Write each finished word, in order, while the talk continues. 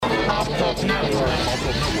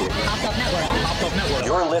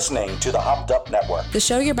You're listening to the Hopped Up Network. The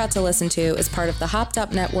show you're about to listen to is part of the Hopped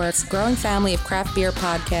Up Network's growing family of craft beer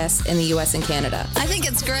podcasts in the U.S. and Canada. I think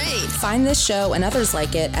it's great. Find this show and others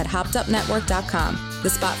like it at hoppedupnetwork.com, the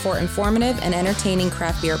spot for informative and entertaining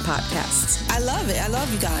craft beer podcasts. I love it. I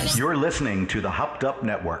love you guys. You're listening to the Hopped Up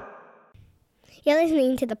Network. You're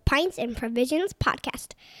listening to the Pints and Provisions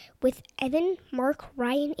podcast with Evan, Mark,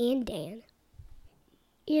 Ryan, and Dan.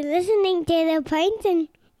 You're listening to the Pints and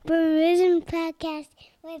Provisions podcast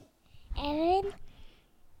with Evan,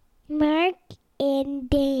 Mark, and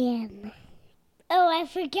Dan. Oh, I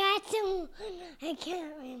forgot someone. I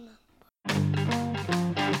can't remember.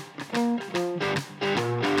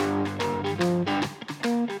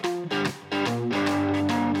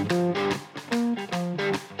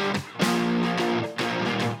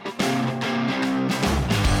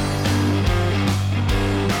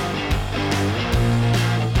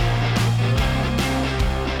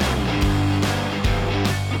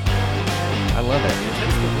 I love it.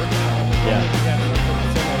 Yeah.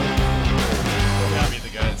 I'll be the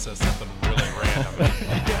guy that says something really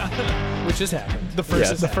random. Which has happened. The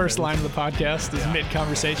first line of the podcast is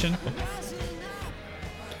mid-conversation.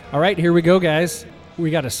 All right, here we go, guys.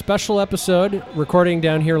 We got a special episode recording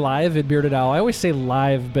down here live at Bearded Owl. I always say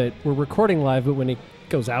live, but we're recording live, but when it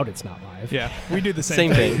goes out, it's not live. Yeah, we do the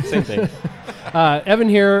same thing. Same thing. Evan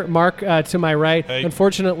here, Mark to my right. Hey.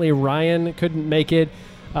 Unfortunately, Ryan couldn't make it.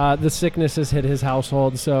 The sickness has hit his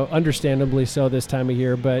household, so understandably so this time of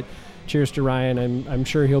year, but cheers to Ryan. I'm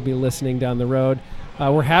sure he'll be listening down the road.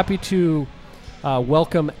 We're happy to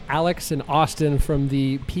welcome Alex and Austin from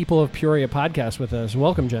the People of Peoria podcast with us.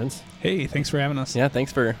 Welcome, gents. Hey, thanks for having us. Yeah,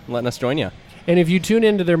 thanks for letting us join you. And if you tune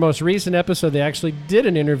into their most recent episode, they actually did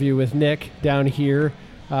an interview with Nick down here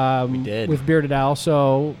We did. with Bearded Owl,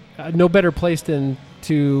 so no better place than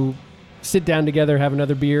to sit down together, have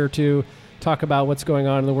another beer or two, talk about what's going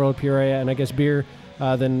on in the world of Peoria, and I guess beer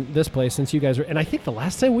than this place, since you guys are. And I think the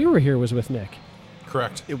last time we were here was with Nick.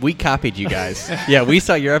 Correct. We copied you guys. Yeah, we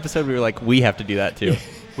saw your episode. We were like, we have to do that too.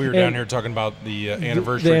 We were down here talking about the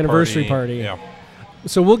anniversary the anniversary party. Yeah.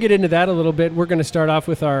 So we'll get into that a little bit. We're going to start off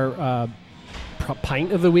with our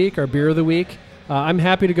pint of the week, our beer of the week. I'm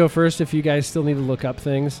happy to go first if you guys still need to look up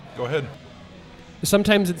things. Go ahead.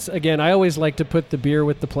 Sometimes it's, again, I always like to put the beer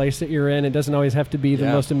with the place that you're in. It doesn't always have to be the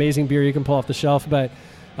most amazing beer you can pull off the shelf, but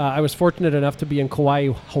I was fortunate enough to be in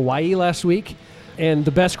Kauai, Hawaii last week. And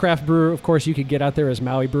the best craft brewer, of course, you could get out there is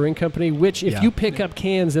Maui Brewing Company, which if you pick up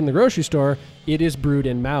cans in the grocery store, it is brewed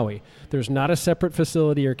in Maui. There's not a separate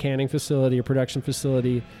facility or canning facility or production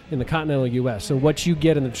facility in the continental U.S. So what you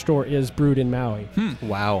get in the store is brewed in Maui.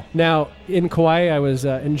 Wow. Now, in Kauai, I was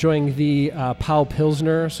enjoying the Pau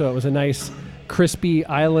Pilsner, so it was a nice crispy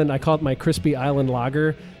island. I call it my crispy island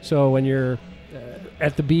lager. So when you're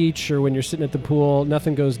at the beach or when you're sitting at the pool,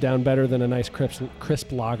 nothing goes down better than a nice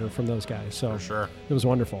crisp lager from those guys. So For sure. it was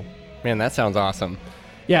wonderful. Man, that sounds awesome.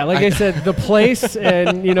 Yeah, like I said, the place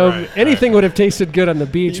and, anything would have tasted good on the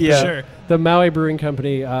beach. Yeah. But Sure. the Maui Brewing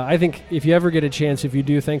Company, I think if you ever get a chance, if you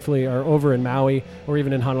do, thankfully, are over in Maui or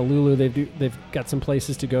even in Honolulu, they've got some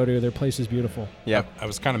places to go to. Their place is beautiful. Yeah. I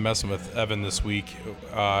was kind of messing with Evan this week.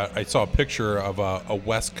 I saw a picture of a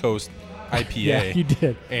West Coast IPA. Yeah, you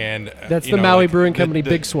did. And That's the Maui Brewing Company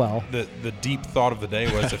Big Swell. The deep thought of the day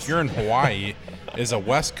was if you're in Hawaii, is a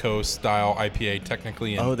West Coast style IPA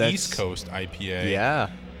technically an East Coast IPA? Yeah.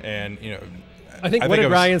 And I think what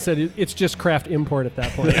Ryan said, it's just craft import at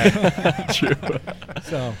that point. True.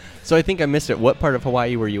 So I think I missed it. What part of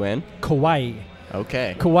Hawaii were you in? Kauai.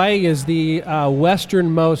 Okay. Kauai is the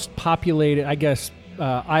westernmost populated, I guess,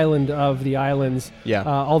 island of the islands. Yeah.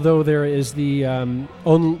 Although there is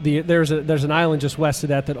there's an island just west of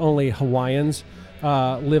that only Hawaiians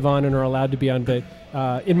live on and are allowed to be on. But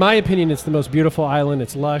in my opinion, it's the most beautiful island.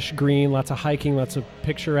 It's lush, green, lots of hiking, lots of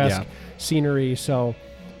picturesque scenery. So.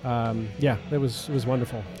 It was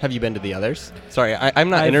wonderful. Have you been to the others? Sorry, I'm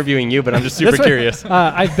not interviewing you, but I'm just super curious.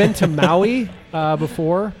 I've been to Maui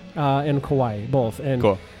before and Kauai, both. And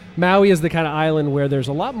Cool. Maui is the kind of island where there's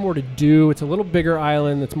a lot more to do. It's a little bigger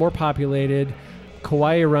island. It's more populated.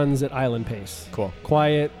 Kauai runs at island pace. Cool.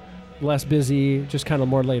 Quiet, less busy, just kind of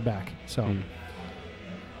more laid back. So,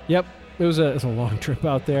 Yep, it was a long trip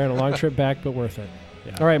out there and a long trip back, but worth it.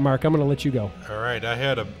 Yeah. All right, Mark, I'm going to let you go. All right, I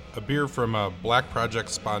had a beer from Black Project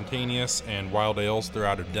Spontaneous and Wild Ales. They're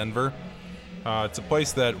out of Denver. It's a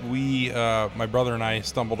place that my brother and I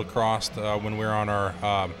stumbled across when we were on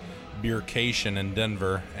our beercation in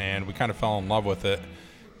Denver, and we kind of fell in love with it.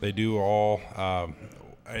 They do all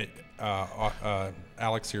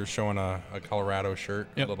Alex here showing a Colorado shirt.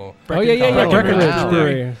 Yep. A little Breckenridge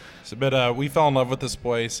Brewery. But we fell in love with this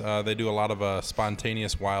place. They do a lot of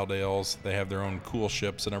spontaneous wild ales. They have their own cool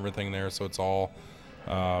ships and everything there, so it's all,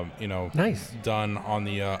 nice. done on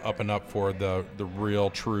the up and up for the real,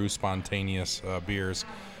 true, spontaneous beers.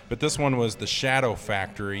 But this one was the Shadow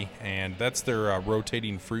Factory, and that's their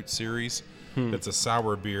rotating fruit series. It's a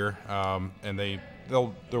sour beer, and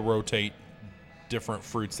they'll rotate different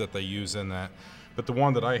fruits that they use in that. But the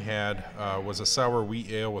one that I had was a sour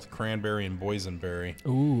wheat ale with cranberry and boysenberry.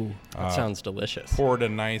 Ooh, that sounds delicious. Poured a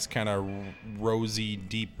nice kind of rosy,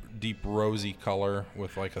 deep rosy color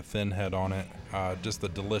with like a thin head on it. Just a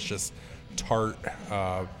delicious, tart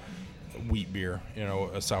wheat beer,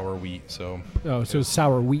 a sour wheat. So so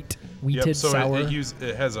sour wheat, wheated so sour.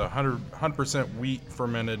 It has 100% wheat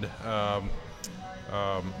fermented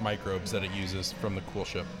microbes that it uses from the Cool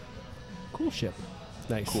Ship. Cool Ship,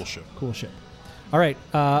 nice. Cool Ship. Cool Ship. All right,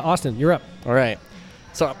 Austin, you're up. All right.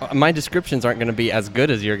 So my descriptions aren't going to be as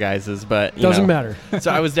good as your guys's, but doesn't matter.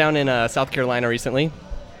 So I was down in South Carolina recently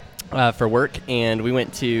for work, and we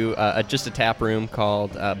went to just a tap room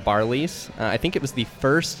called Barley's. I think it was the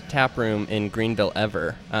first tap room in Greenville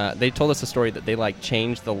ever. They told us a story that they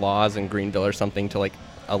changed the laws in Greenville or something to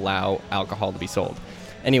allow alcohol to be sold.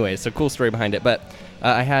 Anyway, so cool story behind it. But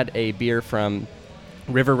I had a beer from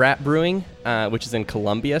River Rat Brewing, which is in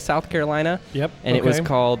Columbia, South Carolina. Yep. And it was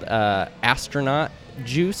called Astronaut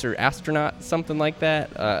Juice or Astronaut, something like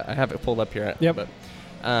that. I have it pulled up here. Yep. But,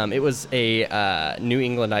 it was a New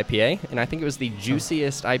England IPA, and I think it was the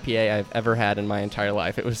juiciest IPA I've ever had in my entire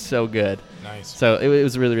life. It was so good. Nice. So it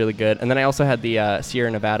was really, really good. And then I also had the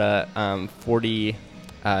Sierra Nevada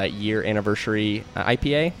 40-year anniversary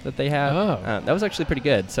IPA that they have. Oh. That was actually pretty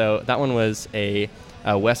good. So that one was a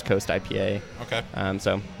West Coast IPA. Okay.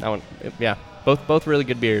 So that one, both really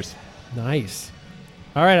good beers. Nice.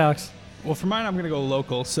 All right, Alex. Well, for mine, I'm going to go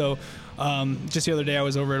local. So just the other day, I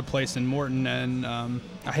was over at a place in Morton, and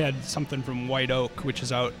I had something from White Oak, which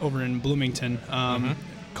is out over in Bloomington,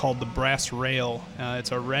 called the Brass Rail.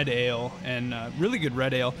 It's a red ale, and really good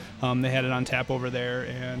red ale. They had it on tap over there,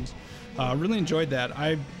 and really enjoyed that.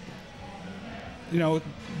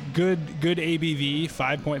 Good ABV,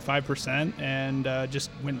 5.5%, and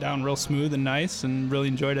just went down real smooth and nice, and really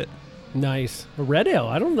enjoyed it. Nice. A red ale.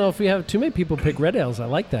 I don't know if we have too many people pick red ales. I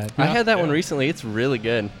like that. I had that one recently. It's really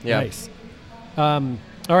good. Yeah. Nice. All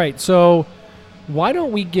right. So why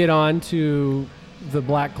don't we get on to the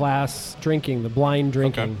black glass drinking, the blind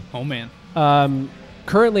drinking? Okay. Oh, man.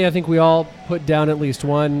 Currently, I think we all put down at least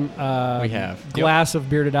one glass of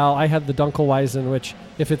Bearded Owl. I had the Dunkelweizen, which,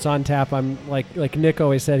 if it's on tap, I'm like Nick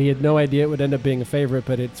always said, he had no idea it would end up being a favorite,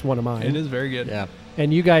 but it's one of mine. It is very good. Yeah.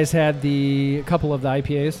 And you guys had a couple of the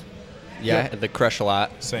IPAs? Yeah, I had the Crush a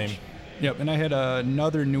Lot. Same. Yep, and I had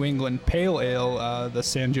another New England pale ale, the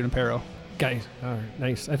San Junipero. Guys, all right,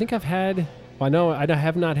 nice. I think I've had, no, I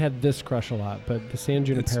have not had this Crush a Lot, but the San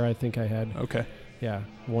Junipero I think I had. Okay. Yeah,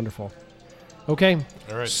 wonderful. Okay.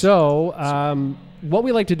 All right. So what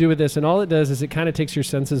we like to do with this, and all it does is it kind of takes your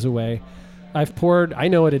senses away. I've poured, I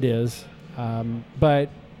know what it is, but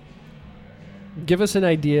give us an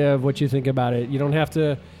idea of what you think about it. You don't have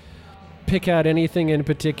to pick out anything in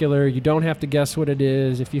particular. You don't have to guess what it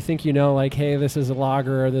is. If you think hey, this is a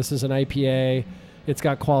lager or this is an IPA, it's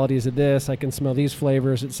got qualities of this, I can smell these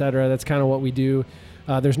flavors, etc. That's kind of what we do.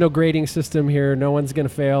 There's no grading system here. No one's going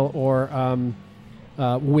to fail or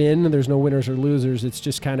win. There's no winners or losers. It's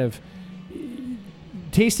just kind of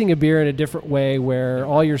tasting a beer in a different way where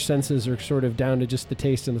all your senses are sort of down to just the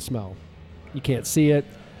taste and the smell. You can't see it.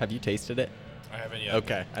 Have you tasted it? I haven't yet.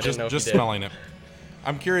 Okay. I didn't know if just you did. smelling it.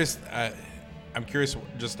 I'm curious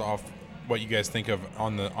just off what you guys think of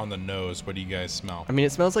on the nose. What do you guys smell? I mean,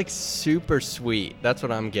 it smells like super sweet. That's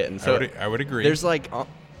what I'm getting. So I would agree. There's I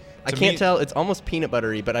can't tell. It's almost peanut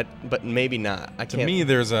buttery, but maybe not. To me,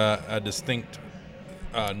 there's a distinct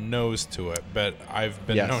nose to it, but I've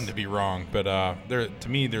been known to be wrong. But to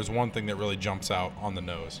me, there's one thing that really jumps out on the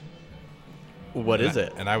nose. What is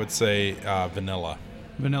it? And I would say vanilla.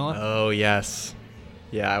 Vanilla? Oh, yes.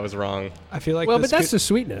 Yeah, I was wrong. I feel like but that's the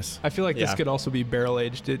sweetness. I feel like this Yeah. could also be barrel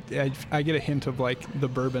aged. I get a hint of the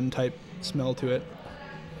bourbon type smell to it.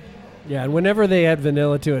 Yeah, and whenever they add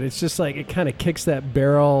vanilla to it, it's just it kind of kicks that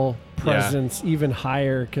barrel presence even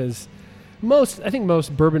higher because I think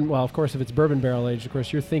most bourbon, well, of course, if it's bourbon barrel aged, of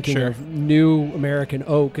course, you're thinking Sure. of new American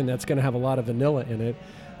oak, and that's going to have a lot of vanilla in it.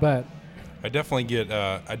 But I definitely get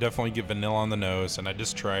vanilla on the nose, and I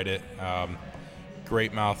just tried it.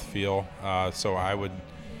 Great mouth feel. So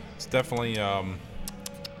it's definitely I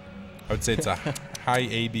would say it's a high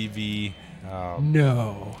ABV.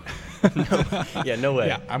 no. Yeah, no way.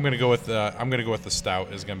 Yeah. I'm gonna go with the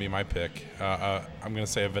stout is gonna be my pick. I'm gonna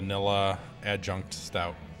say a vanilla adjunct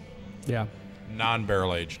stout, Yeah.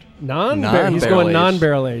 non-barrel aged. He's Non-barrel going aged.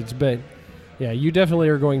 non-barrel aged, but yeah, you definitely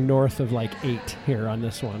are going north of like 8 here on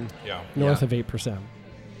this one. Yeah. North of 8%.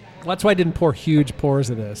 Well, that's why I didn't pour huge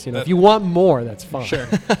pours of this. You know, That- if you want more, that's fine. Sure.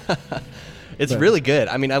 It's But- really good.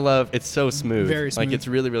 I mean, it's so smooth. Very Like, smooth. it's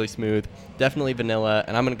really, really smooth. Definitely vanilla,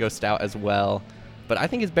 and I'm going to go stout as well. But I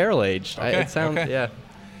think it's barrel aged. Okay, It sounds, okay. yeah.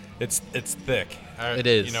 It's thick. It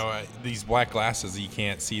is. You know, these black glasses, you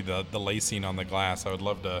can't see the lacing on the glass. I would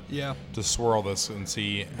love to to swirl this and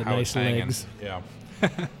see The how nice it's hanging. legs. Yeah.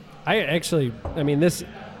 I mean, this,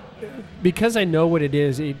 because I know what it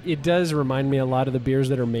is, it does remind me a lot of the beers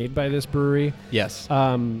that are made by this brewery. Yes.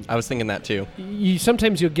 Uh, I was thinking that too.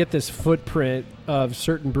 Sometimes you'll get this footprint of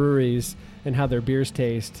certain breweries and how their beers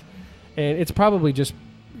taste, and it's probably just,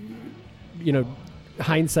 you know,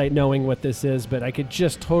 hindsight knowing what this is, but I could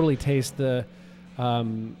just totally taste the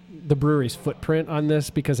brewery's footprint on this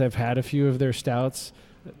because I've had a few of their stouts.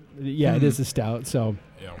 Yeah, it is a stout, so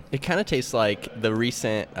Yeah. It kind of tastes like the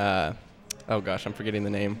recent, oh gosh, I'm forgetting the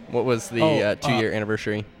name. What was the 2-year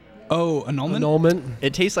anniversary? Oh, annulment? annulment.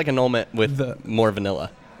 It tastes like annulment with The- more vanilla.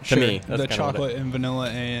 Sure. To me, that's the kinda what chocolate and vanilla,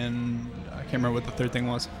 and I can't remember what the third thing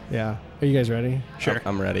was. Yeah. Are you guys ready?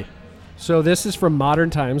 I'm ready. So this is from Modern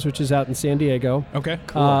Times, which is out in San Diego. Okay.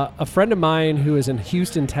 A friend of mine who is in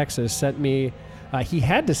Houston, Texas, sent me. He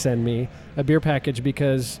had to send me a beer package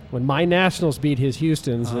because when my Nationals beat his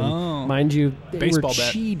Houstons, and mind you, they Baseball were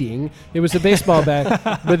bat. cheating. It was a baseball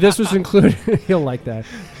bat, but this was included. He'll like that.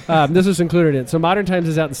 This was included in it. So Modern Times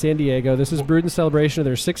is out in San Diego. This is brewed in celebration of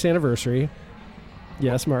their 6th anniversary.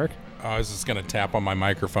 Yes, Mark. I was just gonna tap on my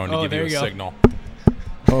microphone to Oh, give there you a you go. signal.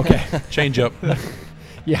 Okay. Change up.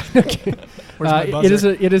 Yeah. Okay. Where's my It is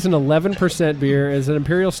buzzer? it is an 11% beer. It's an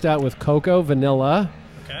imperial stout with cocoa, vanilla,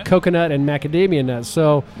 coconut, and macadamia nuts.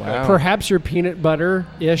 So Wow. perhaps your peanut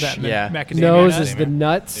butter-ish That Yeah. macadamia nose nut. is the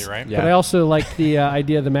nuts. You're right. Yeah. But I also like the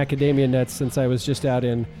idea of the macadamia nuts since I was just out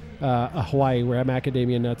in Hawaii where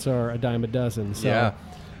macadamia nuts are a dime a dozen. So Yeah.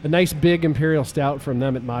 a nice big imperial stout from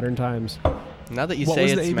them at Modern Times. Now that you What say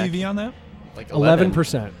was it's the ABV on that? like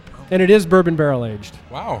 11%. And it is bourbon barrel aged.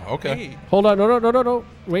 Wow. Okay. Hold on. No.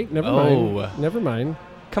 Wait, never Oh. mind. Never mind.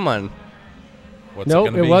 Come on. What's Nope,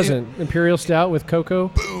 gonna it be? wasn't. Imperial stout with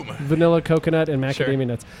cocoa, vanilla, coconut, and macadamia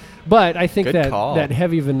nuts. But I think Good call. that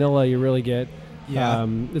heavy vanilla you really get. Yeah.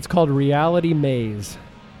 It's called Reality Maze.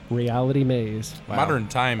 Reality Maze. Wow. Modern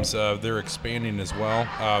Times, they're expanding as well.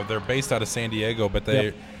 They're based out of San Diego, but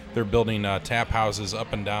they're building tap houses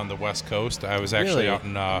up and down the West Coast. I was actually Really? out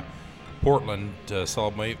in Portland to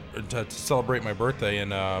celebrate my birthday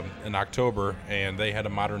in October, and they had a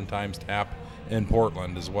Modern Times tap in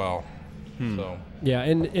Portland as well. So Yeah,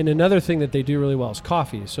 and another thing that they do really well is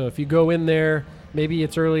coffee. So if you go in there, maybe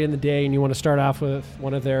it's early in the day and you want to start off with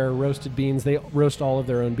one of their roasted beans. They roast all of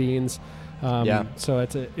their own beans. Yeah. So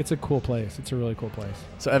it's a cool place. It's a really cool place.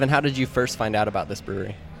 So, Evan, how did you first find out about this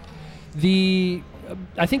brewery?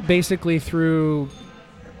 I think basically through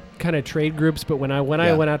kind of trade groups, but when I went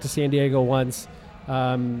out to San Diego once,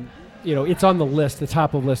 it's on the list, the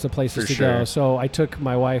top of list of places For to sure. go. So I took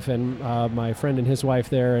my wife and my friend and his wife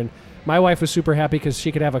there, and my wife was super happy because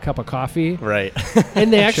she could have a cup of coffee. Right.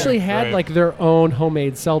 And they actually had Right. like their own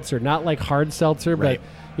homemade seltzer, not like hard seltzer, Right.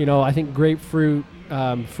 but I think grapefruit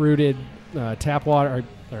fruited tap water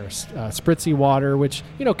or spritzy water, which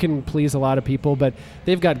can please a lot of people. But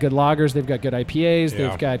they've got good lagers, they've got good IPAs, Yeah.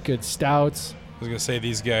 they've got good stouts. I was gonna say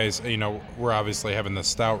these guys, we're obviously having the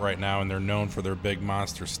stout right now, and they're known for their big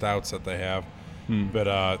monster stouts that they have.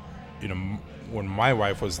 But when my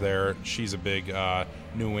wife was there, she's a big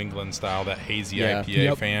New England style, that hazy Yeah. IPA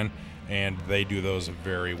Yep. fan, and they do those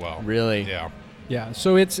very well. Really? Yeah. Yeah,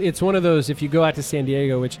 so it's one of those. If you go out to San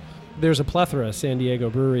Diego, which there's a plethora of San Diego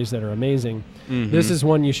breweries that are amazing, this is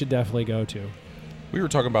one you should definitely go to. We were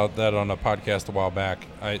talking about that on a podcast a while back.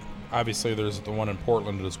 Obviously, there's the one in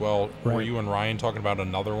Portland as well. Were Right. you and Ryan talking about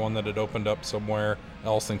another one that had opened up somewhere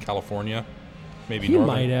else in California? Maybe He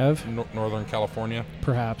might have. Northern California.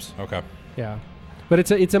 Perhaps. Okay. Yeah, but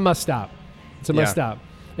it's a must stop. It's a must Yeah. stop.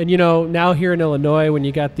 And now here in Illinois, when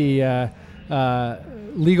you got the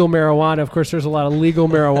legal marijuana, of course, there's a lot of legal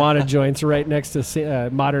marijuana joints right next to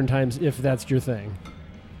Modern Times, if that's your thing.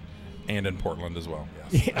 And in Portland as well.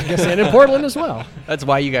 Yes. I guess, and in Portland as well. That's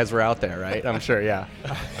why you guys were out there, right? I'm sure, yeah.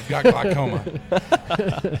 I've got glaucoma.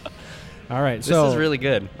 All right, This so is really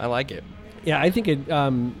good. I like it. yeah, I think it.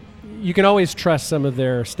 You can always trust some of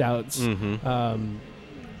their stouts. Mm-hmm.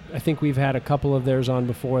 I think we've had a couple of theirs on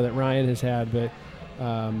before that Ryan has had, but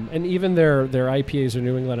And even their IPAs or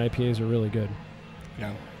New England IPAs are really good.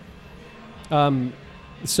 Yeah.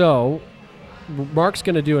 So Mark's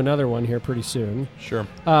going to do another one here pretty soon. Sure.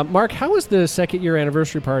 Mark, how was the second year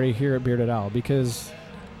anniversary party here at Bearded Owl? Because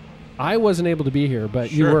I wasn't able to be here,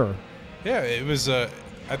 but you were. Yeah, it was. I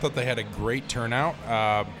thought they had a great turnout.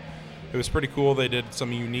 It was pretty cool. They did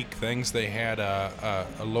some unique things. They had a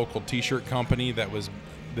local T-shirt company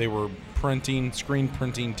they were screen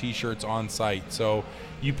printing T-shirts on site. So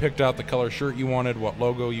you picked out the color shirt you wanted, what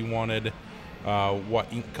logo you wanted,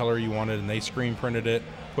 what ink color you wanted, and they screen printed it,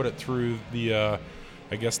 put it through the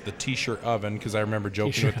the T-shirt oven, because I remember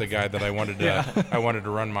joking with the guy that I wanted to I wanted to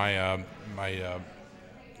run my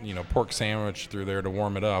pork sandwich through there to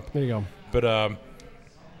warm it up. There you go. But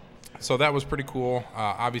so that was pretty cool.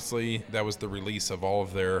 Obviously, that was the release of all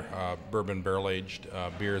of their bourbon barrel-aged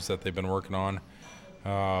beers that they've been working on.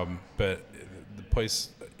 But the place,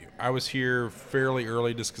 I was here fairly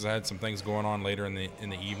early just because I had some things going on later in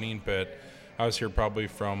the evening. But I was here probably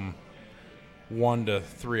from 1 to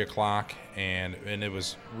 3 o'clock, and it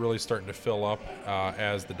was really starting to fill up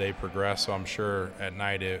as the day progressed. So I'm sure at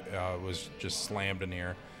night it was just slammed in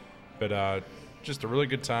here. But just a really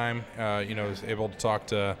good time. Was able to talk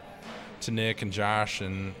to Nick and Josh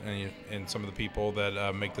and some of the people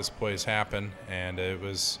that make this place happen, and it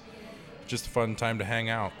was just a fun time to hang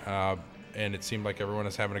out. And it seemed like everyone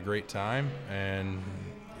was having a great time, and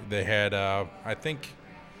they had I think,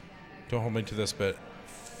 don't hold me to this, but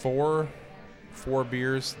four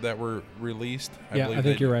beers that were released. I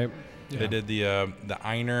think you're right. They did the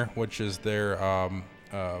Einer, which is their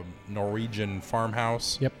Norwegian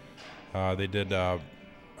farmhouse. Yep. They did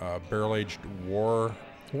barrel-aged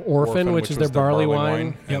Orphan, which is their barley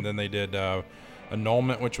wine. Yep. And then they did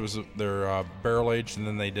Annulment, which was their barrel-aged, and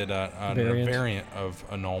then they did a variant of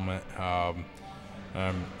Annulment. I'm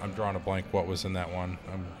drawing a blank what was in that one.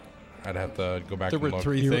 I'd have to go back and look. There were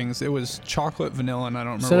three things. It was chocolate, vanilla, and I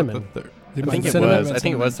don't remember cinnamon. what the third. I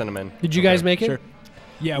think it was cinnamon. Did you guys make it? Sure.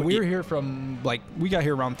 Yeah, we were here from we got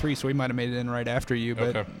here around 3, so we might have made it in right after you.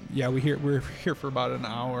 But yeah, we were here for about an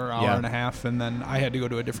hour and a half, and then I had to go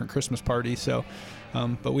to a different Christmas party. So,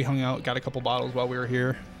 but we hung out, got a couple bottles while we were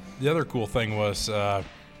here. The other cool thing was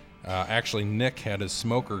actually Nick had his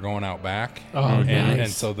smoker going out back, nice. And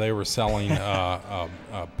so they were selling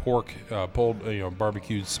pork, pulled,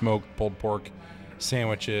 barbecued smoked pulled pork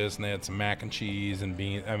sandwiches, and they had some mac and cheese and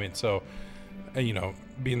beans. I mean, so.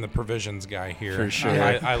 Being the provisions guy here, for sure.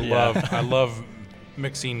 I love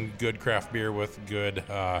mixing good craft beer with good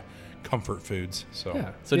comfort foods.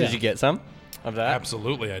 So, Did you get some of that?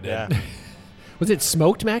 Absolutely, I did. Yeah. Was it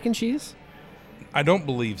smoked mac and cheese? I don't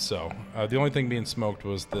believe so. The only thing being smoked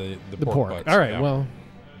was the pork butts. All right, well,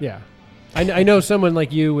 yeah. I know someone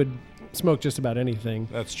like you would smoke just about anything.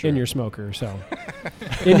 That's true. In your smoker, so.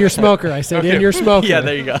 In your smoker, I said. Okay. In your smoker. Yeah,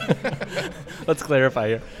 there you go. Let's clarify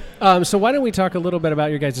here. So why don't we talk a little bit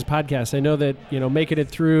about your guys' podcast? I know that, making it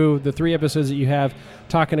through the 3 episodes that you have,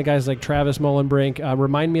 talking to guys like Travis Mullenbrink.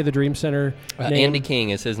 Remind me of the Dream Center name. Andy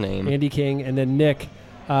King is his name. Andy King, and then Nick.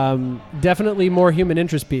 Definitely more human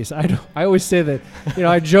interest piece. I always say that,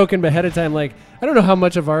 I joke in ahead of time, like, I don't know how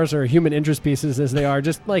much of ours are human interest pieces as they are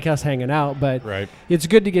just like us hanging out, but right. It's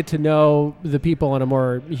good to get to know the people on a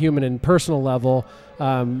more human and personal level.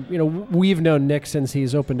 We've known Nick since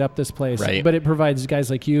he's opened up this place, right. But it provides guys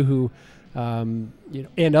like you who,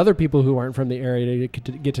 and other people who aren't from the area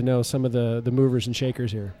to get to know some of the movers and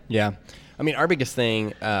shakers here. Yeah. I mean, our biggest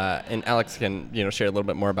thing, and Alex can share a little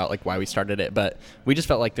bit more about why we started it, but we just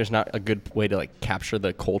felt like there's not a good way to capture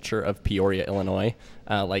the culture of Peoria, Illinois.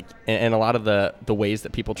 And a lot of the ways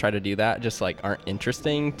that people try to do that just aren't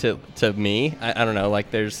interesting to me. I don't know.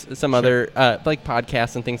 There's some other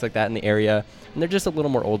podcasts and things like that in the area, and they're just a little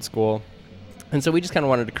more old school. And so we just kind of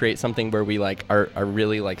wanted to create something where we are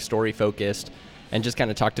really story focused and just kind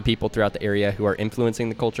of talk to people throughout the area who are influencing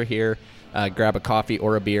the culture here. Grab a coffee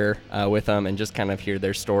or a beer with them and just kind of hear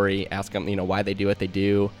their story, ask them, why they do what they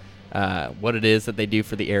do, what it is that they do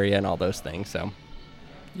for the area and all those things. So,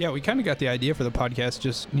 yeah, we kind of got the idea for the podcast,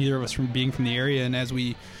 just neither of us being from the area. And as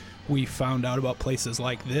we found out about places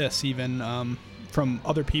like this, even from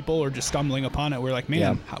other people or just stumbling upon it, we're like,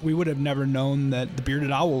 man, we would have never known that the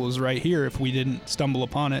Bearded Owl was right here if we didn't stumble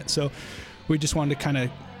upon it. So we just wanted to kind of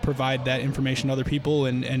provide that information to other people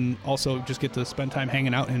and also just get to spend time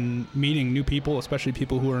hanging out and meeting new people, especially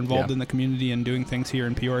people who are involved in the community and doing things here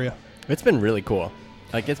in Peoria. It's been really cool.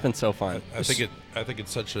 It's been so fun. I think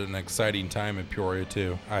it's such an exciting time in Peoria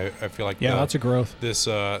too. I feel like lots of growth. This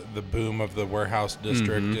the boom of the warehouse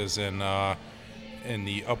district is in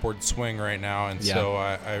the upward swing right now, and so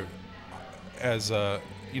I as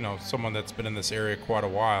someone that's been in this area quite a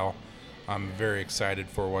while, I'm very excited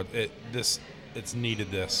for it's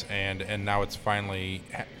needed this, and now it's finally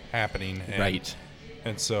happening. And, Right.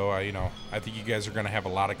 And so, I think you guys are going to have a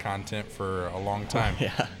lot of content for a long time.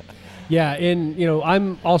 Yeah. Yeah, and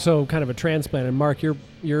I'm also kind of a transplant, and Mark,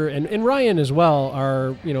 you're and Ryan as well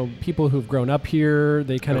are people who've grown up here.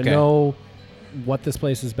 They kind of know what this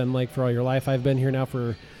place has been like for all your life. I've been here now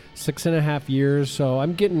for 6.5 years, so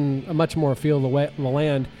I'm getting a much more feel of the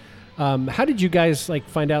land. How did you guys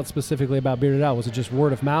find out specifically about Bearded Owl? Was it just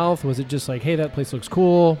word of mouth? Was it just hey, that place looks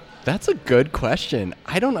cool? That's a good question.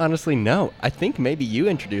 I don't honestly know. I think maybe you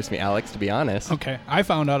introduced me, Alex, to be honest. Okay. I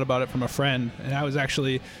found out about it from a friend, and I was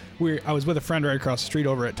actually I was with a friend right across the street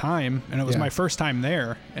over at Time, and it was my first time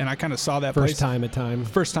there, and I kind of saw that First place. time at Time.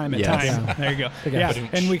 First time at Yes. Time. Yeah. There you go. Okay.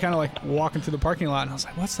 And we kind of walking through the parking lot, and I was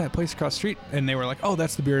like, what's that place across the street? And they were like, oh,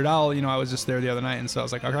 that's the Bearded Owl. I was just there the other night, and so I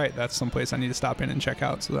was like, all right, that's some place I need to stop in and check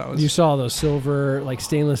out. So that was... You saw those silver,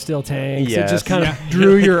 stainless steel tanks. It Yes. just kind of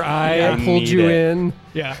drew your eye Yeah. and pulled I you need it. in.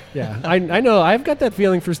 Yeah. Yeah, I know. I've got that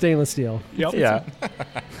feeling for stainless steel. Yep. Yeah.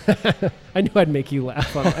 I knew I'd make you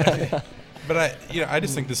laugh on that. But I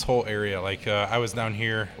just think this whole area, I was down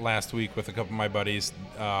here last week with a couple of my buddies.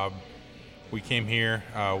 We came here.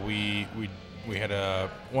 We had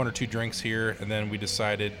one or two drinks here, and then we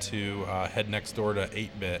decided to head next door to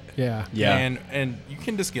 8-Bit. Yeah. Yeah. And you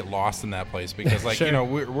can just get lost in that place because Sure.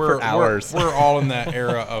 we're hours. we're all in that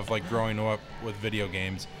era of growing up with video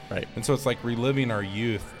games. Right. And so it's reliving our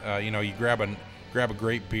youth. You grab a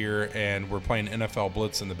great beer and we're playing NFL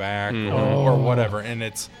Blitz in the back or whatever, and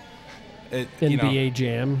it's NBA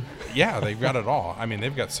Jam. yeah, they've got it all. I mean,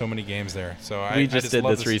 they've got so many games there. So We I just just did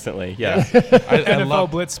love this recently. Yeah. I NFL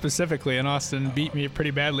love Blitz specifically, and Austin beat me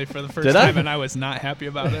pretty badly for the first Did I? time, and I was not happy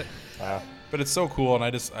about it. But it's so cool, and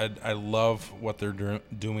I love what they're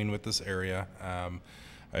doing with this area.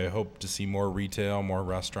 I hope to see more retail, more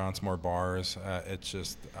restaurants, more bars. It's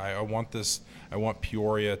just I want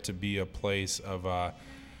Peoria to be a place of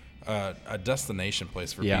a destination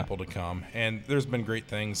place for people to come. And there's been great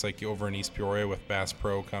things over in East Peoria with Bass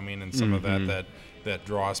Pro coming and some of that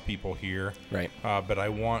draws people here. Right. But I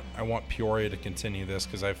want Peoria to continue this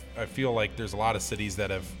because I feel like there's a lot of cities that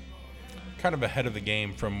have kind of ahead of the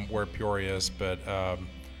game from where Peoria is, but I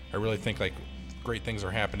really think great things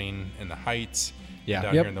are happening in the Heights,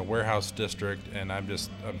 down here in the Warehouse District, and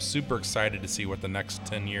I'm super excited to see what the next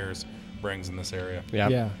 10 years brings in this area. Yeah.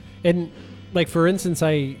 Yeah. And for instance,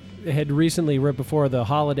 I had recently, right before the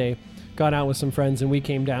holiday, gone out with some friends, and we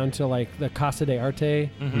came down to the Casa de Arte.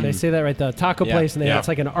 Did I say that right? The taco place, and it's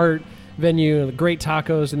an art venue, great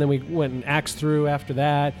tacos, and then we went and axed through after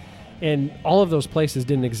that. And all of those places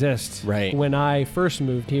didn't exist when I first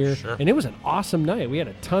moved here. Sure. And it was an awesome night. We had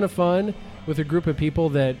a ton of fun with a group of people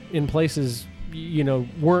that in places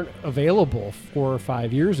weren't available 4 or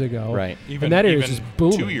 5 years ago. Right. And that area is just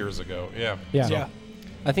booming. 2 years ago, yeah. Yeah.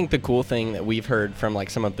 I think the cool thing that we've heard from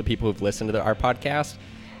some of the people who've listened to our podcast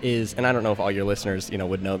is, and I don't know if all your listeners,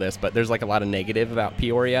 would know this, but there's a lot of negative about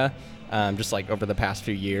Peoria, just over the past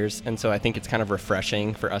few years. And so I think it's kind of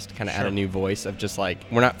refreshing for us to kind of add a new voice of just we're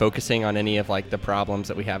not focusing on any of the problems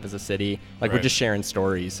that we have as a city. We're just sharing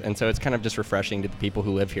stories. And so it's kind of just refreshing to the people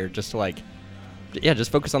who live here just to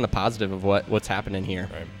just focus on the positive of what's happening here.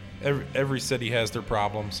 Right. Every city has their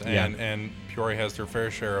problems, and Peoria has their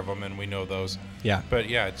fair share of them, and we know those. Yeah. But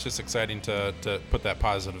it's just exciting to put that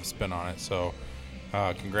positive spin on it. So,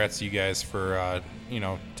 congrats to you guys for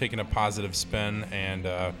taking a positive spin and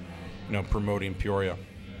promoting Peoria.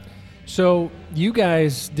 So you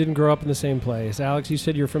guys didn't grow up in the same place. Alex, you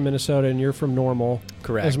said you're from Minnesota and you're from Normal.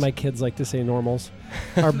 Correct. As my kids like to say, Normals.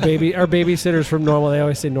 Our babysitter's from Normal. They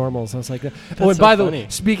always say Normals. I was like, and so by the funny. way,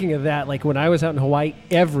 speaking of that, when I was out in Hawaii,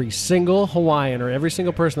 every single Hawaiian or every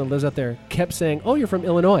single person that lives out there kept saying, "Oh, you're from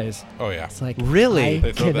Illinois." Oh yeah. It's like, Really? I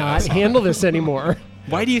They throw that cannot as- handle this anymore.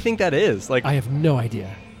 Why do you think that is? I have no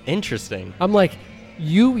idea. Interesting. I'm like,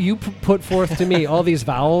 you put forth to me all these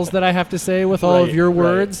vowels that I have to say with all of Right, your right.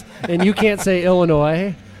 words, and you can't say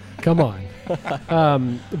Illinois. Come on.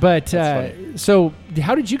 So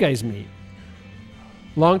how did you guys meet?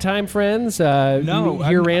 Longtime friends? No,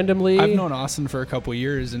 here randomly? I've known Austin for a couple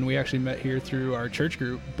years, and we actually met here through our church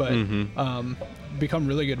group, but become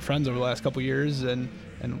really good friends over the last couple years, and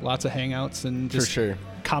lots of hangouts and just For sure.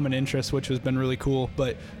 common interests, which has been really cool.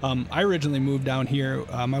 But I originally moved down here.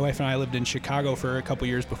 My wife and I lived in Chicago for a couple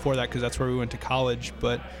years before that because that's where we went to college,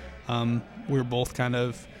 but we were both kind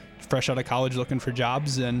of fresh out of college looking for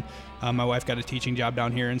jobs, and my wife got a teaching job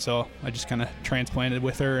down here, and so I just kind of transplanted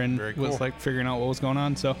with her and Very cool. was figuring out what was going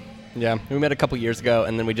on. So Yeah, we met a couple years ago,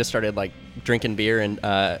 and then we just started drinking beer and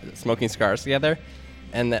smoking cigars together.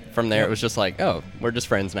 and from there it was just like, oh, we're just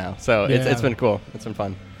friends now. So it's been cool. It's been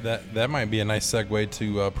fun. That might be a nice segue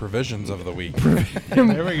to provisions of the week.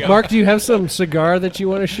 There we go. Mark, do you have some cigar that you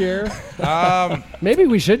want to share? Maybe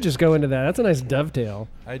we should just go into that. That's a nice dovetail.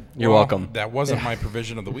 You're welcome. That wasn't my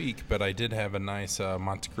provision of the week, but I did have a nice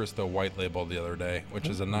Monte Cristo white label the other day, which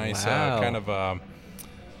is a nice kind of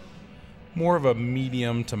more of a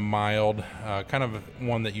medium to mild, kind of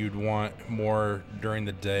one that you'd want more during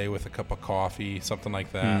the day with a cup of coffee, something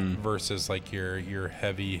like that, versus like your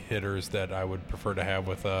heavy hitters that I would prefer to have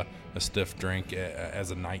with a stiff drink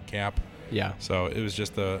as a nightcap. Yeah. So it was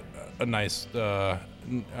just a nice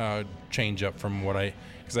change up from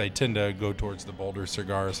because I tend to go towards the bolder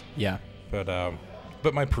cigars. Yeah.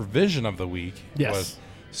 But my provision of the week was,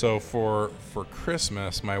 so for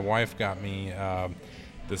Christmas, my wife got me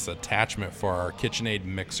this attachment for our KitchenAid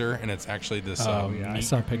mixer, and it's actually this I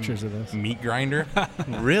saw pictures of this. meat grinder.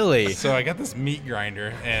 Really? So I got this meat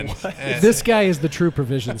grinder, and This guy is the true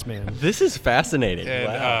provisions man. This is fascinating. and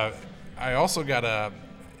Wow. I also got I'll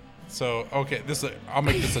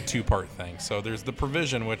make this a two-part thing. So there's the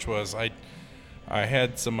provision, which was I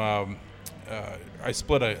had some I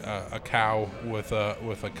split a cow with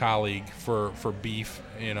a colleague for beef,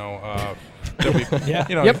 that we,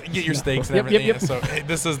 get your steaks and everything. Yep. So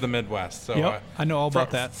this is the Midwest. So I know all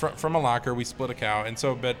about that. From a locker, we split a cow, and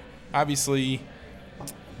so, but obviously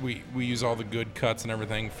we use all the good cuts and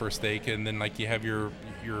everything for steak, and then like you have your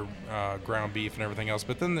ground beef and everything else.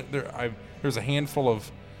 But then there's a handful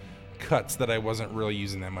of cuts that I wasn't really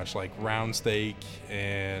using that much, like round steak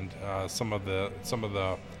and some of the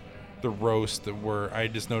roast where I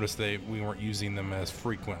just noticed we weren't using them as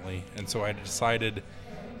frequently, and so I decided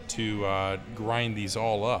to grind these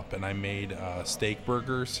all up, and I made steak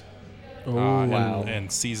burgers. Wow.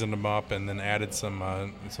 And seasoned them up, and then added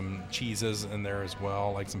some cheeses in there as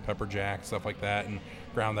well, like some pepper jack, stuff like that, and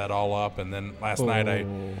ground that all up. And then last night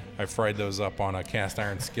I fried those up on a cast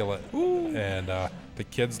iron skillet. And the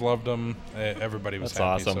kids loved them. Everybody was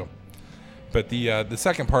happy. Awesome. So, but the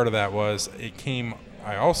second part of that was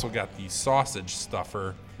I also got the sausage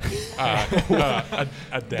stuffer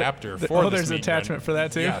adapter for this there's an meat attachment grinder. for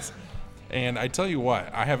that too? Yes. And I tell you what,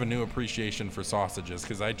 I have a new appreciation for sausages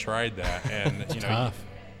because I tried that, and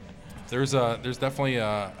there's definitely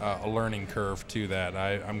a learning curve to that.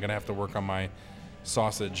 I'm gonna have to work on my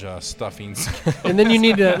sausage stuffings. And then you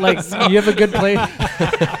need to you have a good place.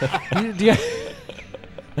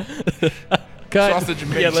 Cut. Sausage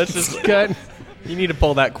and Yeah, bacon. let's just Cut. You need to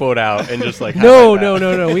pull that quote out and just like No. highlight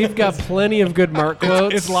that. We've got plenty of good Mark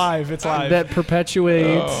quotes. It's live. It's live. That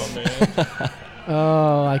perpetuates. Oh man.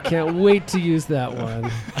 Oh, I can't wait to use that one.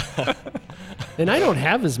 And I don't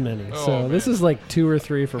have as many, so this is like 2 or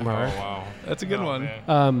 3 for Mark. Oh wow. That's a good one.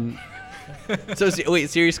 Man. So wait,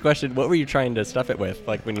 serious question. What were you trying to stuff it with,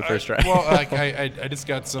 like when you first tried? Well, like I just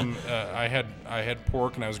got some. I had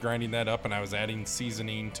pork, and I was grinding that up, and I was adding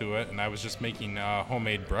seasoning to it, and I was just making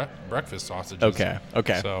homemade breakfast sausages.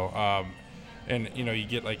 Okay. So, and you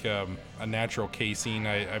get like a natural casing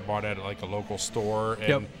I bought at like a local store. And,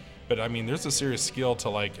 Yep. But I mean, there's a serious skill to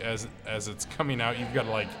like as it's coming out, you've got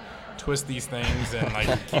to like twist these things and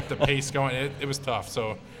like keep the paste going. It was tough.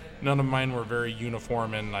 So. None of mine were very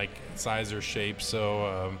uniform in like size or shape,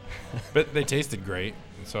 so but they tasted great.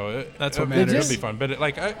 So That's what it'll matters. be fun. But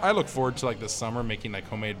I look forward to like the summer making like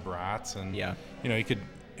homemade brats, and you could,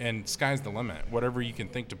 and sky's the limit. Whatever you can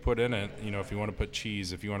think to put in it, if you want to put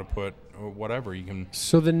cheese, if you want to put whatever, you can.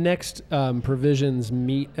 So the next Provisions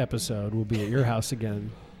meat episode will be at your house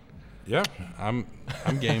again. Yeah, I'm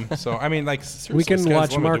game. So I mean, like seriously, We can sky's watch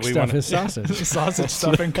the limit. Mark Do we stuff wanna- his sausage. Sausage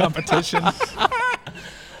stuffing competition.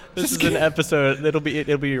 This is an episode. It'll be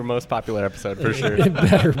your most popular episode for sure. It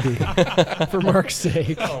better be, for Mark's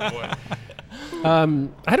sake. Oh boy.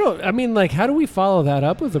 How do we follow that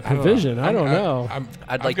up with a provision? I don't know.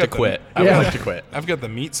 I'd like to quit. I've Yeah. like to quit. I've got the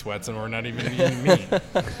meat sweats, and we're not even eating meat.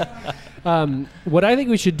 What I think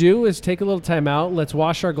we should do is take a little time out. Let's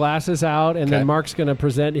wash our glasses out, and then Okay. Mark's going to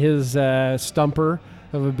present his stumper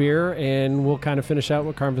of a beer, and we'll kind of finish out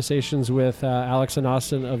with conversations with Alex and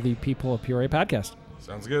Austin of the People of Peoria podcast.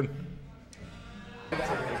 Sounds good.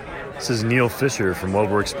 This is Neil Fisher from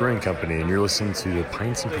WeldWorks Brewing Company, and you're listening to the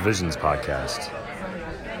Pints and Provisions podcast.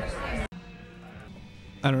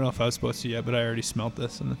 I don't know if I was supposed to yet, but I already smelt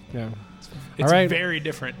this, and Yeah. it's All right. very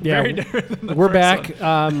different. Yeah, Very different than the We're first back.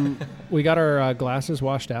 one. We got our glasses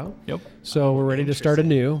washed out. Yep. So we're ready to start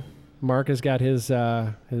anew. Mark has got his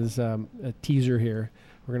a teaser here.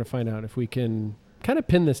 We're going to find out if we can kind of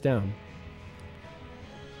pin this down.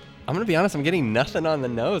 I'm gonna be honest. I'm getting nothing on the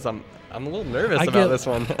nose. I'm a little nervous about this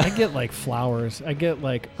one. I get like flowers. I get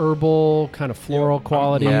like herbal kind of floral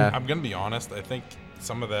quality. I'm gonna be honest. I think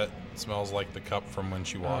some of that smells like the cup from when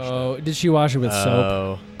she washed it. Oh, did she wash it with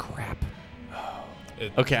soap? Crap.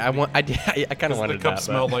 Okay, I kind of wanted the cup that.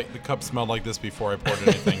 smelled like the cup smelled like this before I poured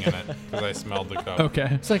anything in it because I smelled the cup. Okay.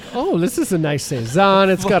 It's like, oh, this is a nice saison.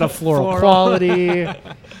 It's got a floral quality.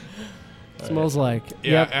 Smells like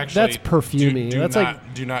Actually, that's perfumey.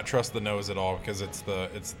 Do not trust the nose at all because it's the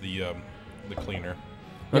cleaner.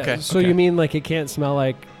 Okay. So you mean like it can't smell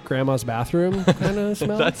like grandma's bathroom kind of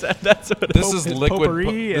smell? That's what. This is liquid.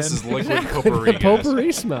 potpourri This is liquid the potpourri. guys.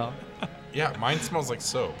 potpourri smell. Yeah, mine smells like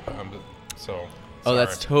soap. Oh,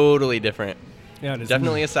 that's totally different. Yeah, it is.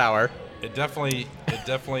 Definitely a sour. It definitely. You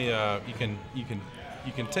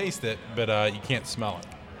can taste it, but you can't smell it.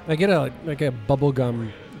 I get a bubble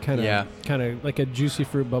gum kind Yeah. of like a juicy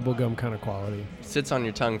fruit bubble gum kind of quality. Sits on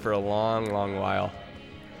your tongue for a long, long while.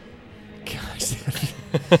 Gosh.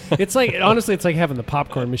 It's like, honestly, it's like having the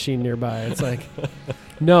popcorn machine nearby. It's like,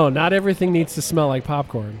 no, not everything needs to smell like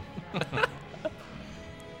popcorn.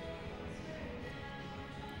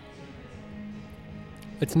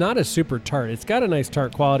 It's not a super tart. It's got a nice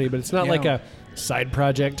tart quality, but it's not like a side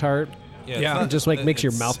project tart. Yeah, it just like makes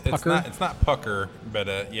your mouth pucker. It's not pucker, but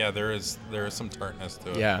there is some tartness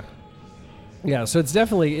to it. Yeah. Yeah, so it's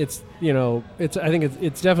definitely I think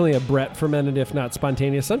it's definitely a Brett fermented, if not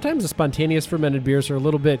spontaneous. Sometimes the spontaneous fermented beers are a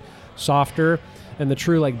little bit softer, and the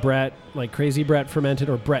true like Brett, like Crazy Brett fermented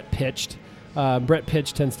or Brett pitched. Brett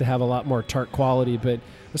pitched tends to have a lot more tart quality, but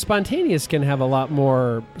the spontaneous can have a lot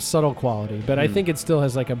more subtle quality. But I think it still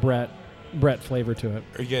has like a Brett flavor to it.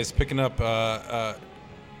 Are you guys picking up? I'm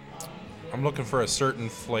looking for a certain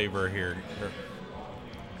flavor here.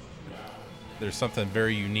 There's something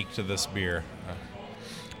very unique to this beer.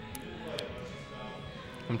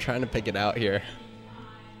 I'm trying to pick it out here.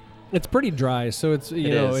 It's pretty dry, so it's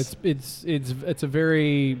it's a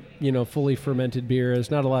very fully fermented beer.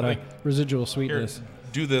 There's not a lot of residual sweetness. Here,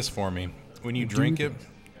 do this for me. When you drink it,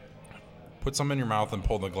 put some in your mouth and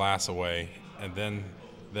pull the glass away, and then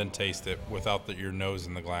taste it without your nose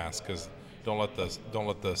in the glass, because don't let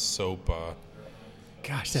the soap.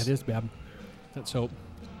 Gosh, that is bad. That soap.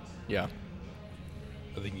 Yeah.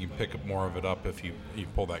 I think you can pick up more of it up if you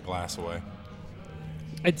pull that glass away.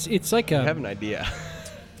 It's like I have an idea.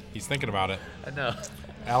 He's thinking about it. I know.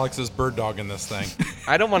 Alex is bird dogging this thing.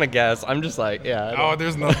 I don't want to guess. I'm just like, yeah.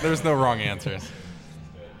 There's no wrong answers.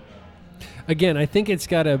 Again, I think it's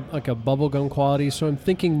got a bubblegum quality, so I'm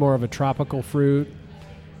thinking more of a tropical fruit.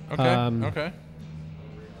 Okay. Okay.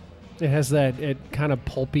 It has that kind of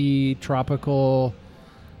pulpy tropical.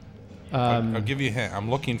 I'll give you a hint. I'm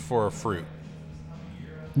looking for a fruit.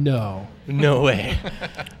 No way.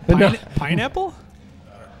 Pineapple?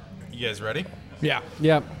 You guys ready? Yeah.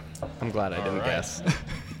 Yep. I'm glad I didn't guess.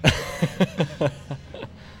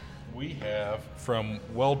 We have from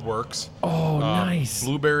Weldworks. Oh, nice.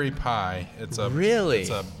 Blueberry pie. It's a Really? It's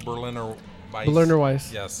a Berliner Weiss. Berliner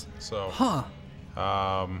Weiss. Yes. So. Huh.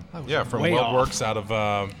 From way Weldworks out of.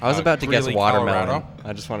 I was about to guess Greeley, watermelon. Colorado.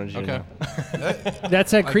 I just wanted you to know.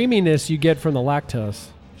 That's that creaminess you get from the lactose.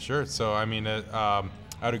 Sure. So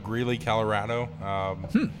out of Greeley, Colorado.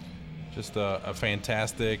 Just a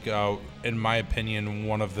fantastic, in my opinion,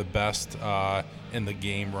 one of the best in the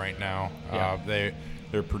game right now. Yeah.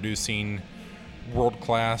 They're producing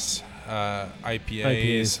world-class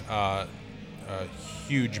IPAs.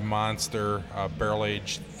 Huge monster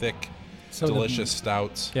barrel-aged, thick, delicious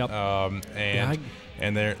stouts. Yep.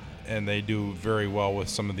 And they do very well with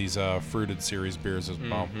some of these fruited series beers as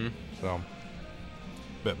well. So,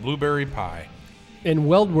 but blueberry pie. And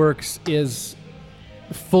Weldworks is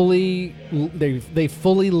fully they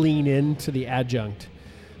fully lean into the adjunct.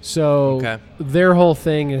 So their whole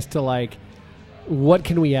thing is to like, what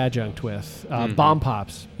can we adjunct with? Bomb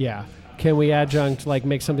pops, yeah. Can we adjunct, like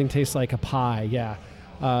make something taste like a pie? Yeah.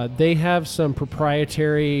 They have some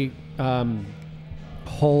proprietary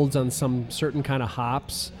holds on some certain kind of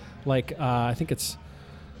hops, like I think it's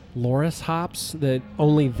Loris hops that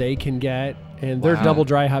only they can get. And their double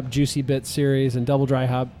dry hop Juicy Bit series and double dry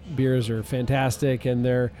hop beers are fantastic. And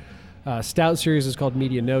their stout series is called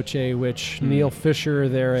Media Noche, which Neil Fisher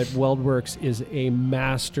there at Weldworks is a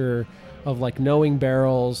master of like knowing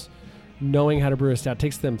barrels, knowing how to brew a stout. It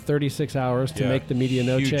takes them 36 hours to make the Media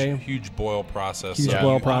Noche. Huge boil process. Huge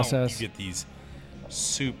boil process. You get these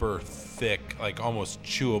super thick, like almost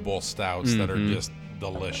chewable stouts that are just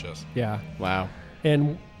delicious. Yeah. Wow.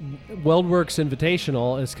 And Weldworks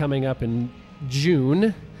Invitational is coming up in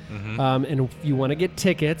June. And if you want to get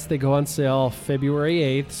tickets, they go on sale February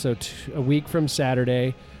 8th, so a week from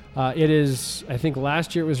Saturday. It is, I think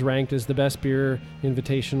last year it was ranked as the best beer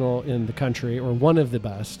invitational in the country, or one of the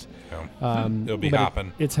best. Yeah. It'll be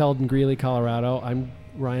hopping. It's held in Greeley, Colorado.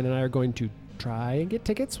 Ryan and I are going to try and get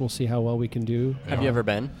tickets. We'll see how well we can do. Have you ever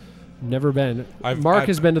been? Never been. Mark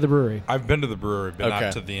has been to the brewery. I've been to the brewery, but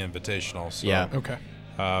not to the invitational. So. Yeah. Okay.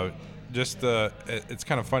 It's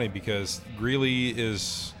kind of funny because Greeley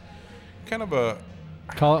is kind of a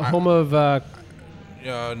home of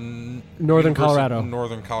Northern Colorado.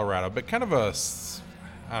 Northern Colorado, but kind of a,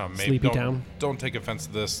 I don't know, maybe sleepy town. Don't take offense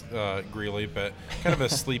to this, Greeley, but kind of a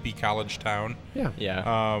sleepy college town. Yeah.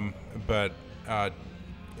 Yeah. But a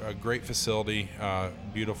great facility,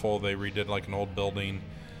 beautiful. They redid like an old building.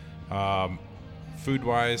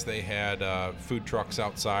 Food-wise, they had food trucks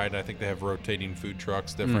outside. I think they have rotating food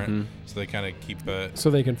trucks, different, so they kind of keep it. So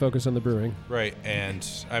they can focus on the brewing. Right, and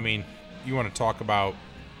I mean, you want to talk about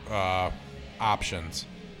options.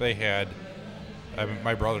 They had,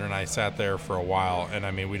 my brother and I sat there for a while, and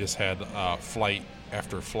I mean, we just had flight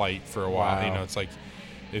after flight for a while. Wow. You know, it's like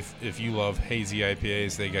if you love hazy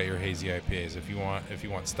IPAs, they got your hazy IPAs. If you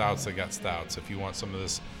want stouts, they got stouts. If you want some of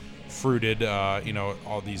this fruited,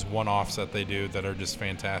 all these one-offs that they do that are just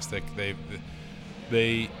fantastic.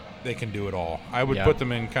 They can do it all. I would put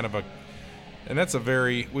them in kind of and that's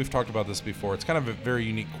we've talked about this before. It's kind of a very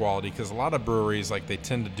unique quality because a lot of breweries, like, they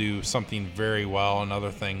tend to do something very well and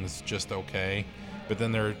other things just okay. But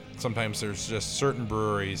then sometimes there's just certain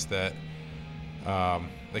breweries that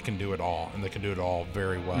they can do it all, and they can do it all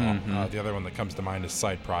very well. The other one that comes to mind is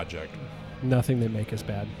Side Project. Nothing they make is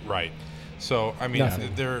bad. Right. So, I mean,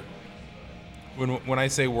 they're when I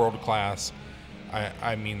say world class,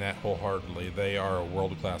 I mean that wholeheartedly. They are a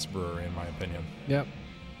world class brewery, in my opinion. Yep.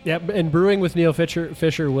 Yep. And brewing with Neil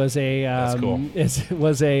Fisher was a that's cool.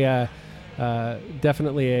 Was a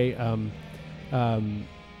definitely a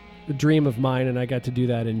dream of mine, and I got to do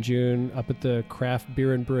that in June up at the Craft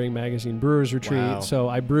Beer and Brewing Magazine Brewers Retreat. Wow. So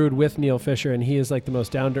I brewed with Neil Fisher, and he is like the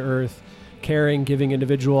most down to earth, caring, giving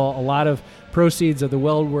individual. A lot of proceeds of the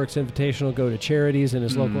WeldWorks Invitational go to charities in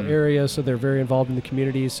his local area, so they're very involved in the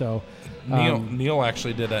community. So Neil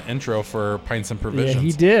actually did an intro for Pints and Provisions. Yeah,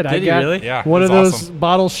 he did. Did he really? Yeah, one of those awesome.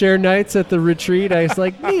 bottle share nights at the retreat. I was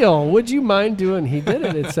like, Neil, would you mind doing? He did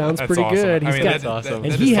it. It sounds That's pretty awesome. good. I mean, He's that's awesome.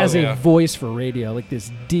 and That he is has totally a voice for radio, like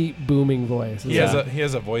this deep booming voice. He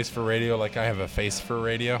has a voice for radio, like I have a face for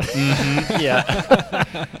radio. Yeah.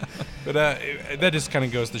 But that just kind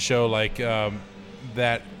of goes to show, like,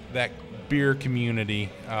 that beer community,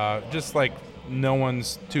 just like no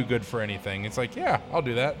one's too good for anything. It's like, yeah, I'll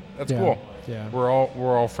do that. That's cool. Yeah. We're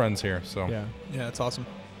all friends here. So Yeah. Yeah, it's awesome.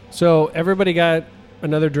 So everybody got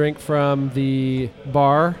another drink from the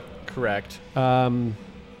bar. Correct. Austin,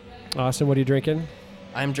 what are you drinking?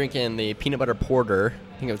 I'm drinking the peanut butter porter.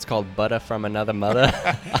 I think it's called Butter from Another Mother.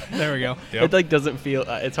 There we go. Yep. It doesn't feel.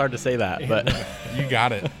 It's hard to say that, but you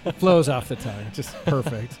got it. Flows off the tongue. Just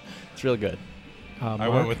perfect. it's real good. I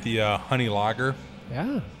went with the honey lager.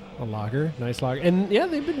 Yeah, a lager. Nice lager. And, yeah,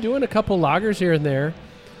 they've been doing a couple lagers here and there.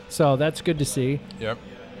 So that's good to see. Yep.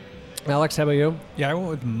 Alex, how about you? Yeah, I went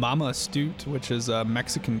with Mama Astute, which is a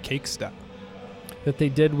Mexican cake stout. That they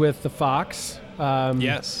did with the Fox.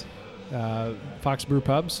 Yes. Fox Brew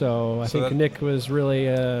Pub. So I think Nick was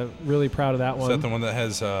really proud of that one. Is that the one that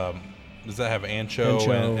has, does that have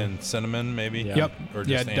ancho. And cinnamon maybe? Yeah. Yep. Or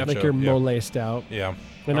Yeah, just ancho? Like your mole stout. Yeah.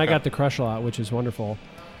 And I Okay. got the Crush a lot, which is wonderful.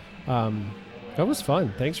 That was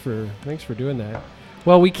fun. Thanks for doing that.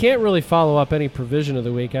 Well, we can't really follow up any provision of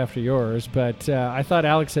the week after yours, but I thought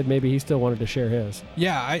Alex said maybe he still wanted to share his.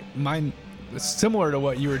 Yeah, mine is similar to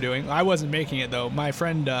what you were doing. I wasn't making it, though. My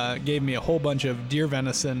friend gave me a whole bunch of deer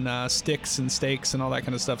venison sticks and steaks and all that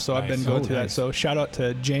kind of stuff, so I've been Nice. going Oh, through nice. that. So shout out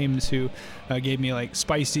to James, who gave me, like,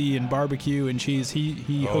 spicy and barbecue and cheese. He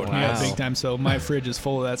hooked me up nice. big time, so my fridge is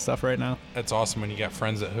full of that stuff right now. That's awesome when you got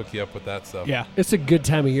friends that hook you up with that stuff. Yeah. It's a good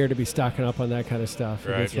time of year to be stocking up on that kind of stuff.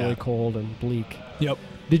 Right. It's really Yeah. cold and bleak. Yep.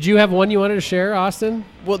 Did you have one you wanted to share, Austin?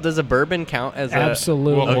 Well, does a bourbon count as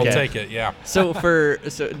Absolutely. We'll Okay. take it, yeah. So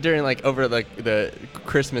during like over the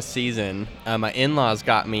Christmas season, my in-laws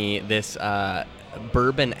got me this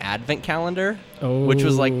bourbon advent calendar, which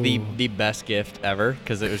was like the best gift ever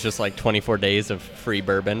because it was just like 24 days of free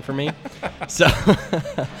bourbon for me. So,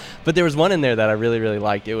 but there was one in there that I really really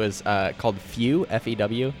liked. It was called Few,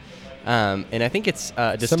 F-E-W. And I think it's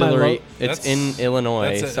a distillery. It's That's- in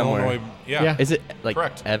Illinois That's somewhere. Illinois, yeah. Yeah. Is it like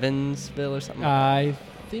Correct. Evansville or something? I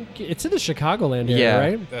think it's in the Chicagoland area, Yeah.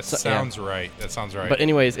 right? That So- sounds right. That sounds right. But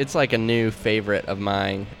anyways, it's like a new favorite of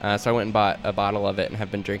mine. So I went and bought a bottle of it and have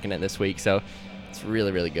been drinking it this week. So it's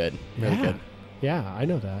really, really good. Really yeah. good. Yeah, I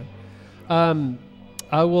know that.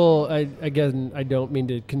 I will. Again, I don't mean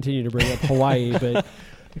to continue to bring up Hawaii, but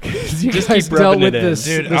you Just guys keep dealt rubbing with it in. this,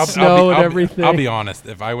 Dude, the snow and everything. I'll be honest.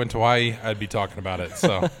 If I went to Hawaii, I'd be talking about it.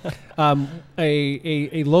 So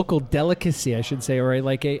A local delicacy, I should say, or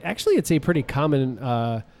actually, it's a pretty common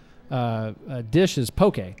dish is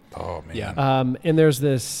poke. oh man, Yeah. And there's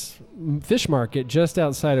this fish market just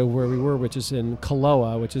outside of where we were, which is in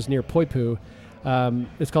Kaloa, which is near Poipu.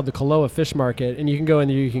 It's called the Kaloa Fish Market, and you can go in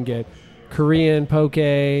there. You can get Korean poke,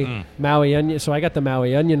 Maui onion. So I got the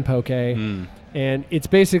Maui onion poke, and it's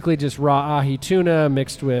basically just raw ahi tuna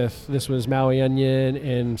mixed with this was Maui onion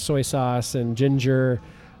and soy sauce and ginger.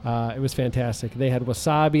 It was fantastic. They had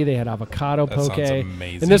wasabi. They had avocado That poke. sounds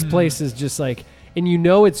amazing. And this place is just like. And you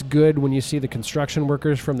know it's good when you see the construction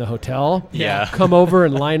workers from the hotel Yeah. come over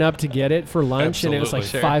and line up to get it for lunch, and it was like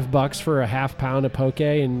Absolutely. $5 for a half pound of poke,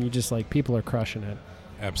 and you just like people are crushing it.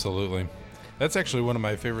 Absolutely. That's actually one of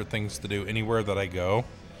my favorite things to do anywhere that I go.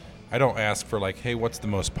 I don't ask for like, hey, what's the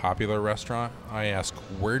most popular restaurant? I ask,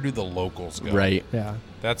 where do the locals go? Right. Yeah,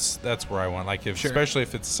 That's where I want. Like, especially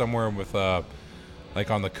if it's somewhere with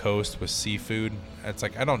like on the coast with seafood. It's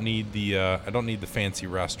like I don't need the fancy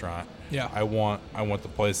restaurant. Yeah. I want the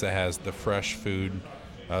place that has the fresh food,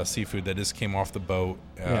 seafood that just came off the boat.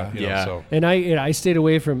 Yeah. You know, Yeah. so and I stayed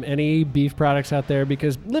away from any beef products out there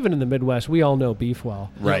because living in the Midwest, we all know beef well.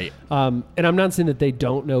 Right. And I'm not saying that they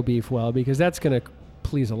don't know beef well because that's going to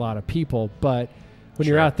please a lot of people, but when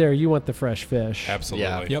you're Sure. out there, you want the fresh fish. absolutely.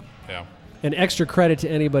 Yeah. Yep. Yeah. And extra credit to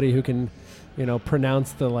anybody who can,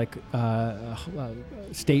 pronounce the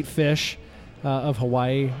state fish of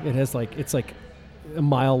Hawaii. It has it's like a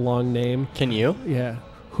mile-long name. Can you? Yeah.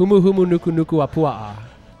 Humu humu nuku nuku apua'a.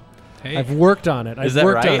 Hey. I've worked on it. Is that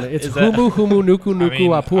worked right? on it. It's Is that- humu humu nuku I nuku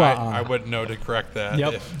mean, apua'a. I wouldn't know to correct that.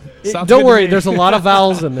 Yep. if- Sounds Don't good to worry, me. there's a lot of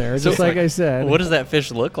vowels in there, just So- like I said. What does that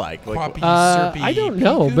fish look like? Quappy, I syrpy, don't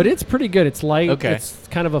know, piku? but it's pretty good. It's light. Okay. It's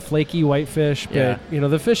kind of a flaky white fish, but Yeah.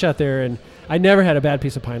 the fish out there, and I never had a bad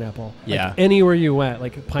piece of pineapple. Yeah. Anywhere you went,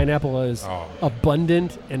 pineapple is Oh.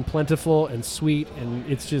 abundant and plentiful and sweet, and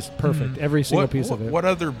it's just perfect. Every single piece of it. What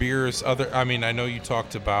other beers? I mean, I know you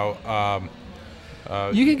talked about.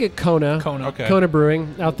 You can get Kona. Okay. Kona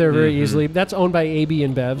Brewing out there very easily. That's owned by AB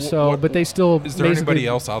InBev, but they still. Is there basically- anybody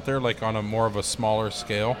else out there like on a more of a smaller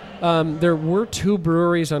scale? There were two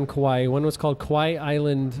breweries on Kauai. One was called Kauai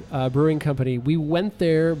Island Brewing Company. We went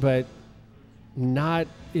there, but not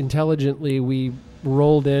intelligently. We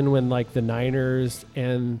rolled in when the Niners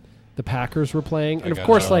and the Packers were playing, and of gotcha.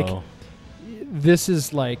 course, Oh. this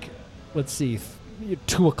is let's see,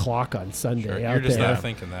 2:00 on Sunday Sure. out You're just there. not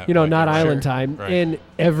thinking that. Not right. island time. Right. And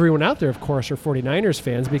everyone out there, of course, are 49ers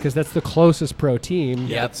fans because that's the closest pro team.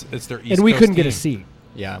 Yeah, it's their East And we Coast couldn't get a team. seat.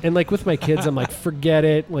 Yeah. And with my kids, I'm forget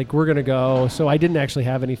it. We're going to go. So I didn't actually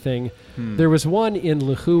have anything. There was one in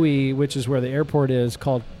Lihue, which is where the airport is,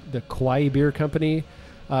 called the Kauai Beer Company.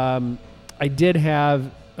 I did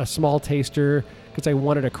have a small taster because I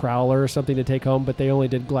wanted a crowler or something to take home, but they only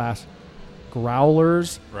did glass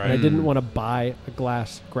growlers. Right. And I didn't want to buy a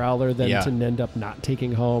glass growler then Yeah. to end up not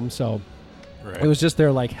taking home. So Right. it was just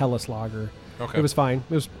their Helles Lager. Okay. It was fine.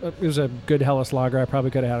 It was a good Helles Lager. I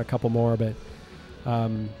probably could have had a couple more, but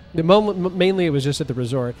mainly it was just at the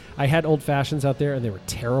resort. I had old fashions out there, and they were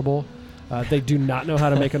terrible. They do not know how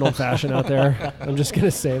to make an old fashioned out there. I'm just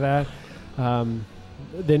gonna say that.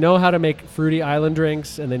 They know how to make fruity island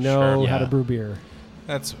drinks, and they know Sure. how to Yeah. brew beer.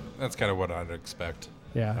 That's kind of what I'd expect.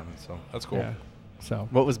 Yeah. So that's cool. Yeah. So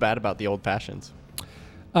What was bad about the old fashions?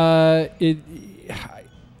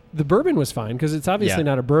 the bourbon was fine because it's obviously Yeah.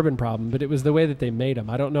 not a bourbon problem, but it was the way that they made them.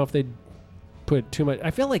 I don't know if they put too much.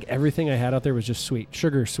 I feel like everything I had out there was just sweet,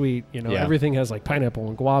 sugar sweet. Yeah. Everything has pineapple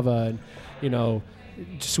and guava and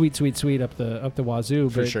sweet up the wazoo.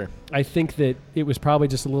 For but sure. I think that it was probably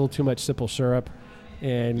just a little too much simple syrup,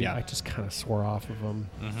 and Yeah. I just kind of swore off of them.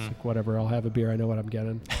 It's whatever, I'll have a beer. I know what I'm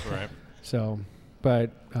getting. Right. So, but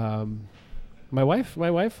my wife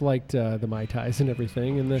liked the Mai Tais and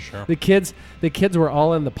everything, and Sure. the kids were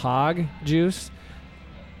all in the Pog juice,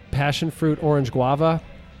 passion fruit, orange guava.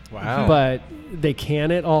 Wow. But they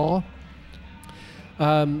can it all.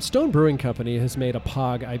 Stone Brewing Company has made a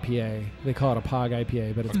Pog IPA. They call it a Pog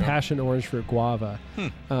IPA, but it's passion orange fruit guava.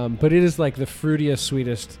 But it is the fruitiest,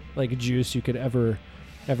 sweetest juice you could ever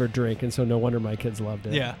drink, and so no wonder my kids loved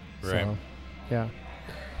it. Yeah. Right. So,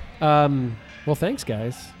 yeah. Well, thanks,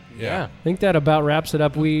 guys. Yeah. I think that about wraps it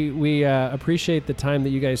up. We appreciate the time that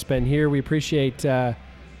you guys spend here. We appreciate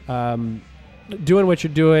doing what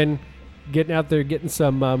you're doing, getting out there, getting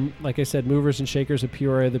some, like I said, movers and shakers of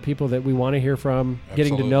Peoria, the people that we want to hear from,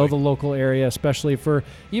 getting to know the local area, especially for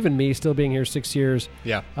even me still being here 6 years.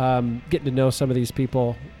 Yeah. Getting to know some of these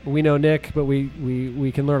people. We know Nick, but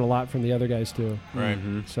we can learn a lot from the other guys too. Right.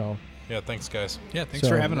 So. Yeah, thanks, guys. Yeah, thanks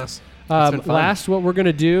for having us. Last, what we're going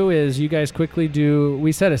to do is you guys quickly do,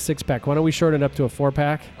 we said a 6-pack. Why don't we shorten it up to a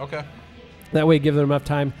 4-pack? Okay. That way, give them enough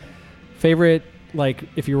time. Favorite, like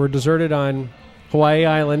if you were deserted on Hawaii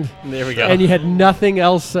Island. There we go. And you had nothing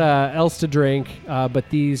else to drink but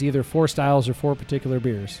these either 4 styles or 4 particular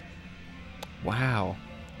beers. Wow.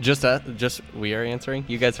 Just we are answering?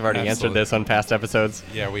 You guys have already answered Absolutely. this on past episodes.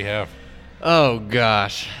 Yeah, we have. Oh,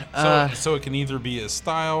 gosh. So it can either be a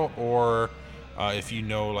style or if you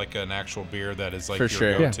know like an actual beer that is like For your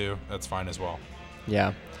sure. go-to, that's fine as well.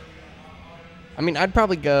 Yeah. I mean, I'd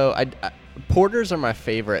probably go. Porters are my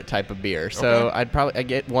favorite type of beer, so Okay. I'd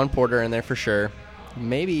get 1 porter in there for sure,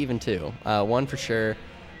 maybe even 2. 1 for sure.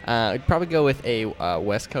 I'd probably go with a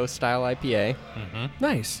West Coast style IPA. Mm-hmm.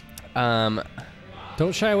 Nice.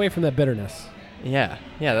 Don't shy away from that bitterness. Yeah,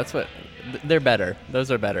 that's what they're better. Those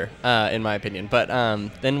are better, in my opinion. But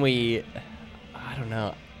then I don't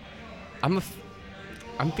know.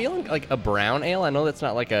 I'm feeling like a brown ale. I know that's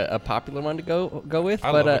not like a popular one to go with.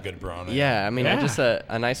 I but, love a good brown ale. Yeah, I mean, just a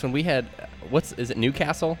nice one. We had, is it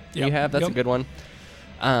Newcastle? Yep. You have? That's Yep. a good one.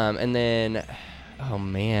 And then, oh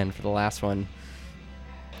man, for the last one,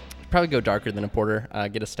 probably go darker than a porter.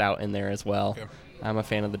 Get a stout in there as well. Okay. I'm a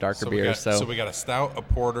fan of the darker we beers. got, so we got a stout, a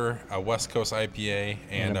porter, a West Coast IPA,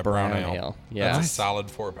 and a brown ale. Yeah. That's a solid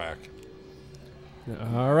 4-pack.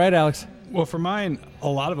 All right, Alex. Well, for mine, a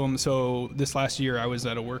lot of them. So this last year, I was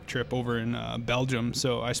at a work trip over in Belgium,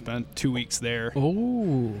 so I spent 2 weeks there.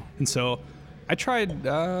 Oh. And so I tried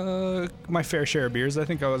my fair share of beers. I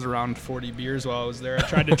think I was around 40 beers while I was there. I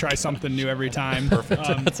tried to try something new every time. Perfect.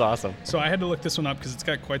 That's awesome. So I had to look this one up because it's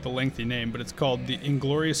got quite the lengthy name, but it's called the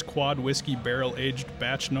Inglorious Quad Whiskey Barrel Aged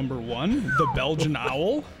Batch Number 1, the Belgian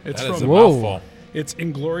Owl. It's That is a from mouthful. It's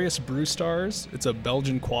Inglorious Brew Stars. It's a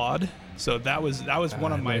Belgian quad. So that was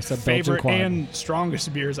one of my nice, a Belgian favorite quad. and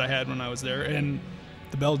strongest beers I had when I was there. And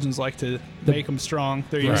the Belgians like to make them strong.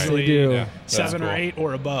 They're usually They do. Yeah, that's 7 or cool. 8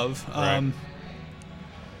 or above. Right.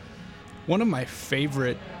 One of my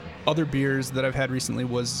favorite other beers that I've had recently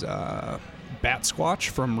was Bat Squatch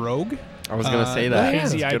from Rogue. I was going to say that. The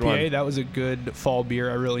hazy That's a good IPA. one. That was a good fall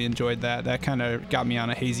beer. I really enjoyed that. That kind of got me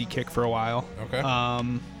on a hazy kick for a while. Okay.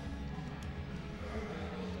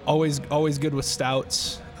 Always good with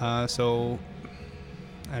stouts. So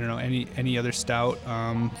I don't know any other stout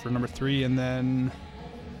for number 3, and then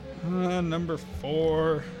number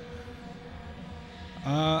 4.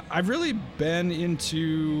 I've really been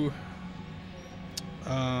into.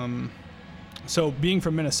 So being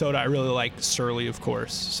from Minnesota, I really like Surly, of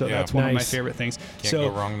course. So Yeah. that's one of my Nice. favorite things. Can't so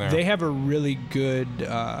go wrong there. They have a really good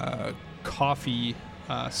coffee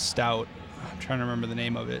stout. I'm trying to remember the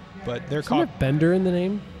name of it, but they're Isn't called there Bender in the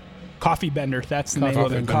name? Coffee Bender. That's the name Coffee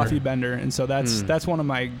of it. Bender. Coffee Bender. And so that's one of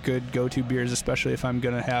my good go-to beers, especially if I'm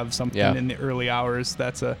gonna have something in the early hours.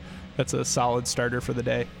 That's a solid starter for the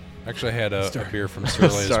day. Actually, I had a beer from Surly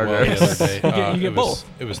as well Starter. the other day. You get it both.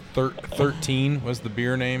 It was 13 was the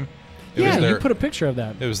beer name. It Yeah, was you put a picture of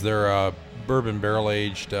that. It was their bourbon barrel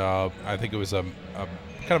aged. I think it was a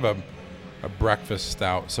kind of a breakfast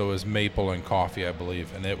stout. So it was maple and coffee, I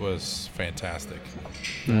believe, and it was fantastic.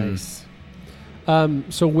 Nice.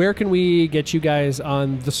 So where can we get you guys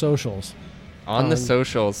on the socials? On the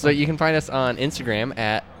socials. So you can find us on Instagram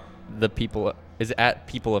at the people. Is it at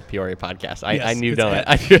People of Peoria Podcast? I Yes, knew it's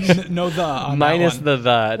that. No the on Minus that one. the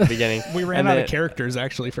at the beginning. We ran And out then- of characters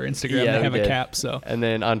actually for Instagram. Yeah, they we have a did. cap, so. And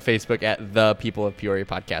then on Facebook at the People of Peoria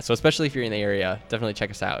Podcast. So especially if you're in the area, definitely check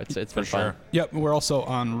us out. It's been fun. sure. Yep, we're also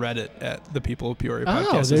on Reddit at the People of Peoria Oh,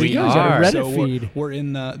 Podcast. there you you go. go. You got a are. Reddit So feed. We're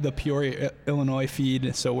in the Peoria, Illinois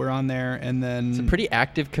feed, so we're on there, and then It's a pretty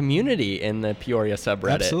active community in the Peoria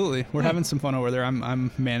subreddit. absolutely, we're having some fun over there. I'm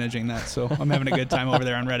managing that, so I'm having a good time over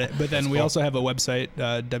there on Reddit. But then we also have a website,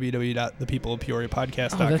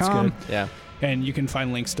 www.thepeopleofpeoriapodcast.com. Oh, that's good. Yeah. And you can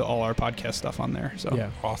find links to all our podcast stuff on there. So Yeah.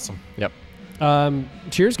 Awesome. Yep.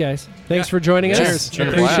 Cheers, guys. Thanks for joining us. Cheers.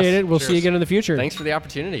 Cheers. Appreciate it. We'll see you Cheers. again in the future. Thanks for the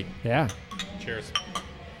opportunity. Yeah. Cheers.